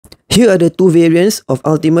Here are the two variants of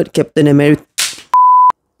Ultimate Captain America.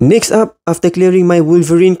 Next up, after clearing my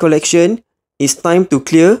Wolverine collection, it's time to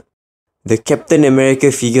clear the Captain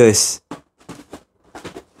America figures.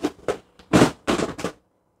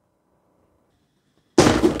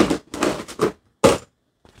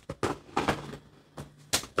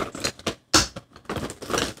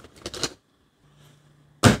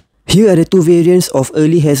 Here are the two variants of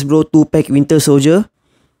early Hasbro 2-pack Winter Soldier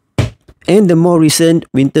and the more recent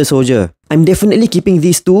Winter Soldier. I'm definitely keeping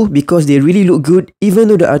these two because they really look good even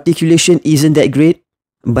though the articulation isn't that great.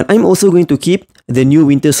 But I'm also going to keep the new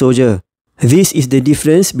Winter Soldier. This is the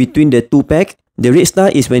difference between the 2-pack. The Red Star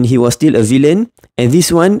is when he was still a villain, and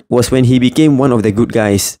this one was when he became one of the good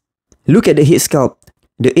guys. Look at the head sculpt.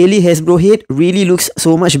 The early Hasbro head really looks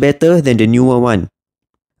so much better than the newer one.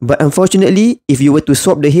 But unfortunately, if you were to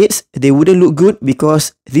swap the heads, they wouldn't look good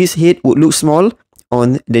because this head would look small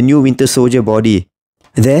on the new Winter Soldier body.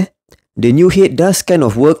 There, the new head does kind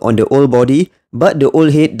of work on the old body, but the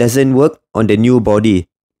old head doesn't work on the new body.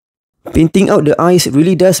 Painting out the eyes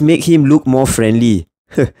really does make him look more friendly.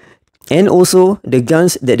 And also, the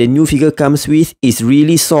guns that the new figure comes with is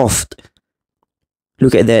really soft.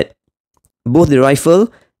 Look at that. Both the rifle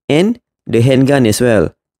and the handgun as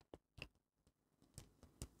well.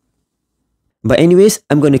 But anyways,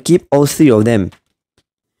 I'm going to keep all three of them.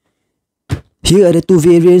 Here are the two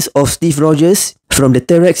variants of Steve Rogers from the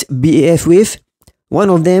T-Rex BAF wave.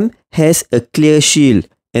 One of them has a clear shield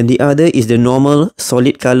and the other is the normal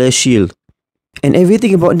solid color shield. And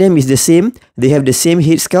everything about them is the same. They have the same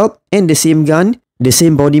head sculpt and the same gun, the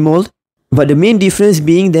same body mold. But the main difference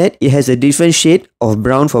being that it has a different shade of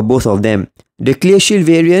brown for both of them. The clear shield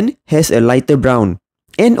variant has a lighter brown.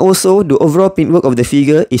 And also, the overall paintwork of the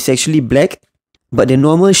figure is actually black. But the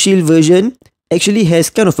normal shield version actually has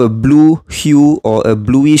kind of a blue hue or a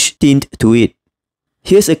bluish tint to it.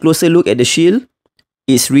 Here's a closer look at the shield.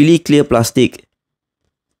 It's really clear plastic.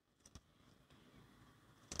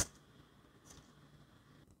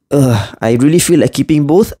 I really feel like keeping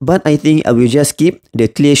both, but I think I will just keep the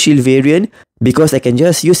clear shield variant because I can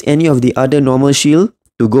just use any of the other normal shield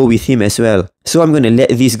to go with him as well. So I'm going to let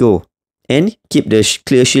this go and keep the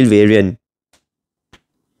clear shield variant.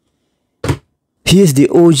 Here's the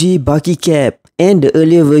OG Bucky cap and the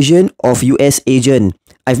earlier version of US Agent.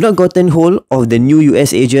 I've not gotten hold of the new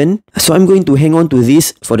US Agent, so I'm going to hang on to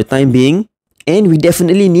this for the time being. And we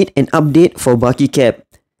definitely need an update for Bucky cap.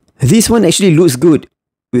 This one actually looks good,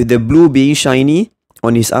 with the blue being shiny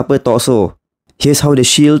on his upper torso. Here's how the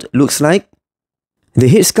shield looks like. The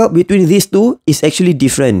head sculpt between these two is actually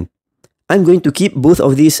different. I'm going to keep both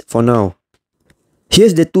of these for now.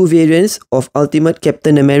 Here's the two variants of Ultimate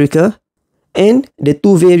Captain America and the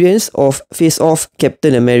two variants of Face-Off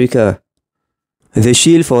Captain America. The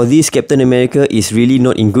shield for this Captain America is really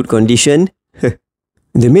not in good condition.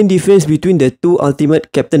 The main difference between the two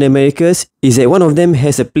Ultimate Captain Americas is that one of them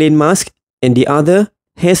has a plain mask and the other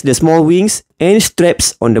has the small wings and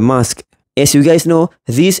straps on the mask. As you guys know,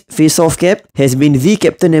 this Face-Off cap has been the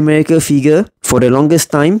Captain America figure for the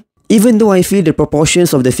longest time. Even though I feel the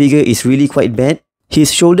proportions of the figure is really quite bad,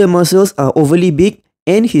 his shoulder muscles are overly big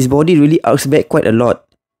and his body really arcs back quite a lot.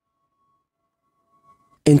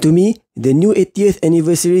 And to me, the new 80th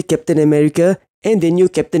anniversary Captain America and the new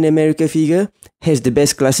Captain America figure has the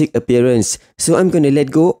best classic appearance. So I'm gonna let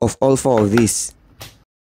go of all four of these.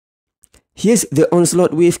 Here's the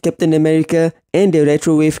Onslaught Wave Captain America and the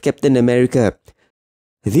Retro Wave Captain America.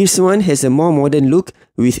 This one has a more modern look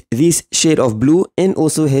with this shade of blue and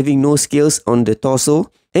also having no scales on the torso.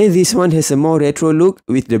 And this one has a more retro look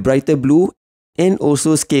with the brighter blue and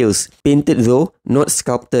also scales, painted though, not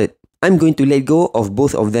sculpted. I'm going to let go of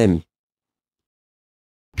both of them.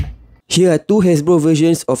 Here are two Hasbro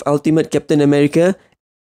versions of Ultimate Captain America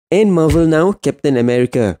and Marvel Now Captain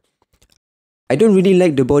America. I don't really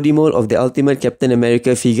like the body mold of the Ultimate Captain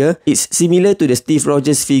America figure. It's similar to the Steve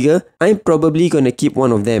Rogers figure. I'm probably gonna keep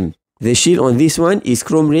one of them. The shield on this one is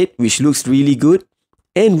chrome red, which looks really good.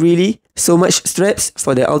 And really, so much straps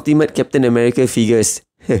for the Ultimate Captain America figures.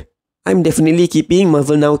 I'm definitely keeping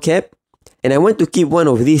Marvel Now cap. And I want to keep one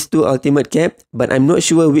of these two Ultimate cap, but I'm not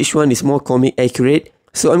sure which one is more comic accurate.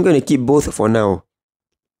 So I'm gonna keep both for now.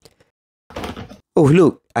 Oh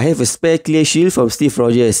look, I have a spare clear shield from Steve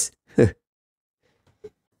Rogers.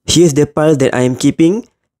 Here's the pile that I am keeping,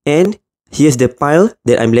 and here's the pile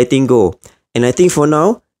that I'm letting go. And I think for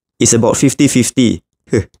now, it's about 50-50.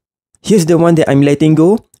 Here's the one that I'm letting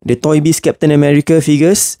go, the Toy Biz Captain America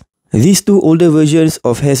figures. These two older versions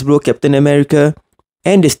of Hasbro Captain America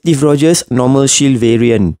and the Steve Rogers normal shield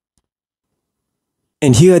variant.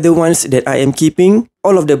 And here are the ones that I am keeping.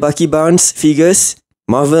 All of the Bucky Barnes figures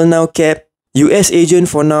Marvel Now cap, US Agent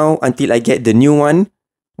for now until I get the new one,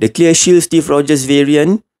 the Clear Shield Steve Rogers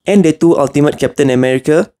variant, and the 2 Ultimate Captain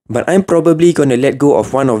America, but I'm probably gonna let go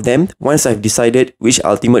of one of them once I've decided which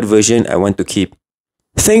Ultimate version I want to keep.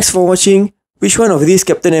 Thanks for watching. Which one of these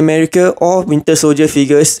Captain America or Winter Soldier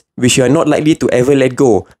figures which you are not likely to ever let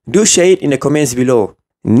go? Do share it in the comments below.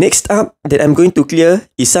 Next up that I'm going to clear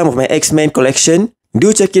is some of my X-Men collection.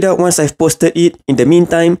 Do check it out once I've posted it. In the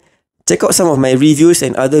meantime, check out some of my reviews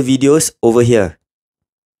and other videos over here.